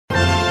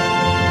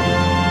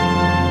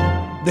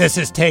This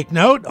is Take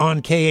Note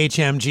on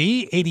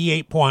KHMG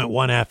 88.1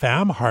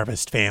 FM,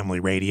 Harvest Family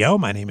Radio.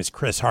 My name is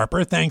Chris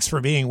Harper. Thanks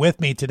for being with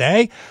me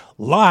today,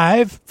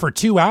 live for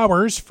 2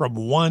 hours from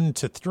 1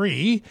 to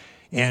 3.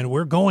 And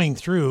we're going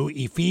through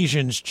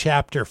Ephesians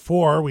chapter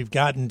 4. We've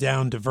gotten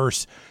down to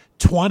verse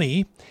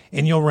 20.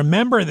 And you'll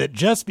remember that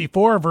just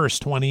before verse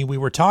 20, we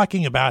were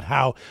talking about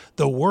how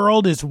the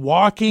world is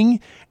walking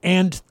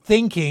and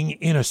thinking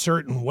in a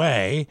certain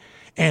way.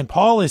 And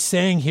Paul is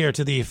saying here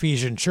to the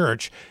Ephesian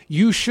church,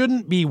 you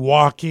shouldn't be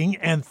walking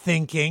and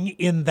thinking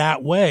in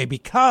that way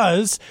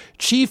because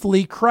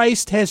chiefly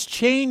Christ has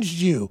changed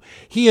you.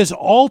 He has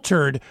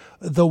altered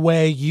the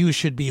way you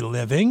should be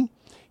living.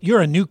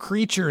 You're a new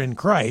creature in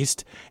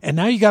Christ, and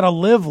now you got to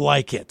live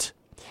like it.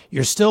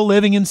 You're still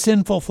living in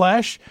sinful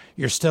flesh.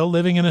 You're still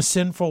living in a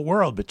sinful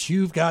world, but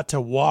you've got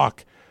to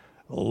walk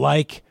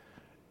like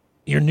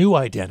your new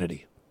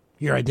identity,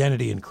 your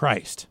identity in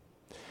Christ.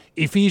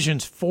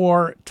 Ephesians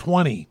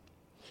 4:20,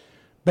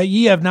 but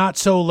ye have not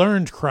so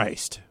learned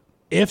Christ,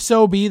 if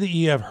so be that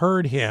ye have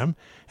heard him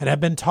and have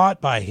been taught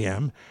by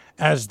him,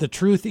 as the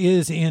truth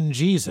is in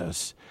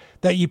Jesus,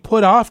 that ye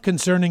put off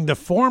concerning the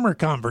former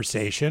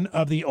conversation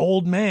of the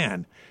old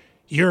man.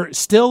 You're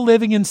still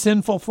living in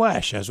sinful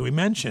flesh, as we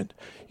mentioned.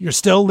 You're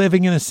still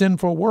living in a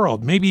sinful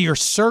world. Maybe your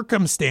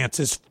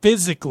circumstances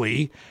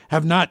physically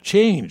have not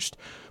changed,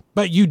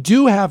 but you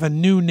do have a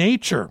new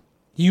nature.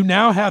 You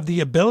now have the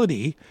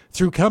ability,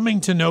 through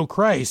coming to know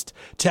Christ,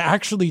 to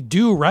actually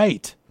do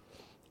right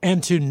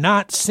and to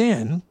not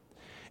sin.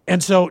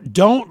 And so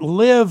don't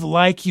live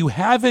like you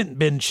haven't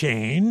been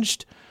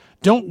changed.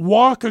 Don't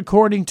walk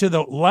according to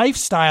the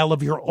lifestyle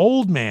of your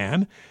old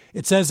man.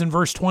 It says in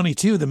verse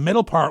 22, the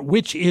middle part,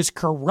 which is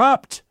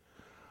corrupt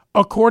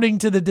according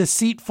to the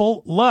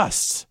deceitful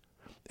lusts.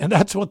 And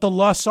that's what the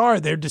lusts are.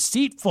 They're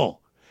deceitful.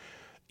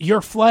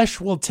 Your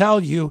flesh will tell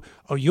you,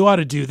 oh, you ought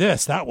to do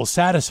this. That will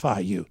satisfy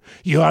you.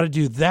 You ought to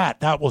do that.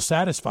 That will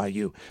satisfy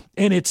you.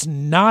 And it's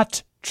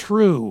not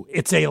true.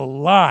 It's a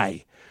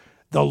lie.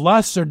 The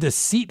lusts are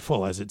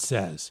deceitful, as it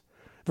says.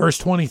 Verse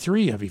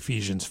 23 of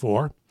Ephesians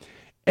 4,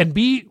 and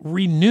be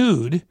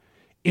renewed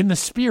in the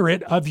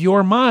spirit of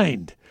your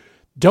mind.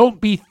 Don't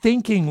be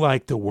thinking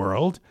like the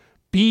world.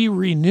 Be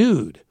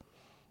renewed.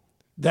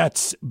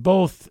 That's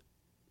both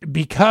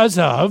because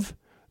of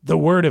the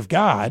Word of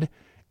God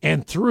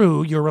and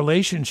through your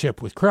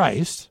relationship with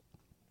Christ,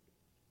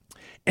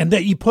 and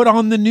that you put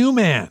on the new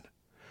man,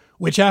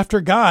 which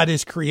after God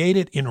is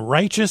created in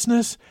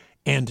righteousness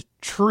and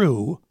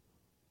true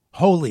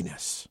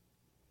holiness.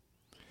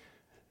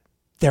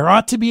 There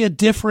ought to be a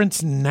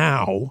difference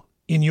now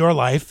in your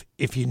life,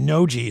 if you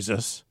know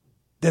Jesus,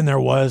 than there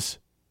was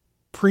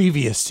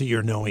previous to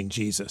your knowing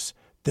Jesus.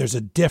 There's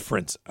a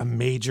difference, a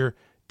major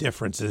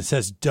difference. And it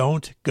says,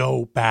 don't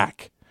go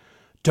back.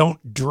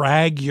 Don't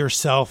drag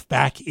yourself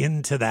back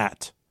into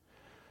that.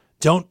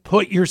 Don't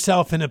put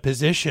yourself in a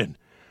position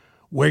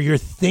where you're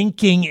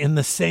thinking in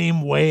the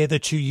same way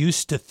that you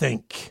used to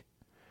think,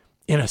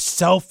 in a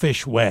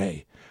selfish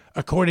way,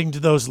 according to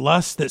those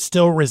lusts that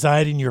still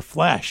reside in your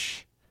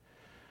flesh.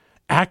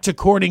 Act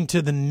according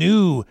to the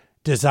new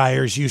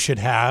desires you should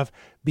have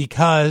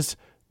because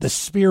the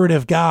Spirit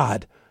of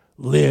God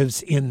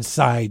lives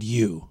inside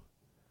you.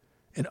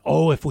 And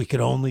oh, if we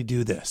could only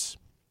do this.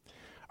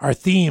 Our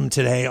theme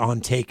today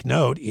on Take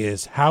Note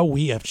is how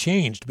we have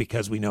changed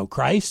because we know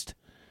Christ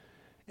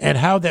and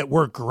how that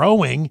we're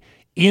growing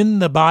in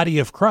the body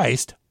of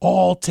Christ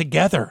all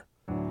together.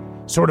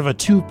 Sort of a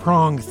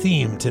two-pronged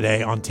theme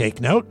today on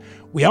Take Note.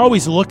 We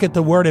always look at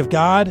the Word of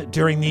God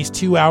during these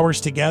 2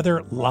 hours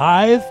together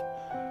live.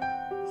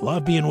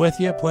 Love being with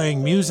you,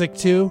 playing music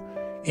too.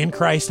 In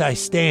Christ I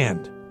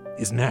Stand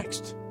is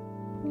next.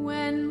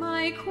 When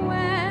my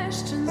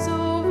question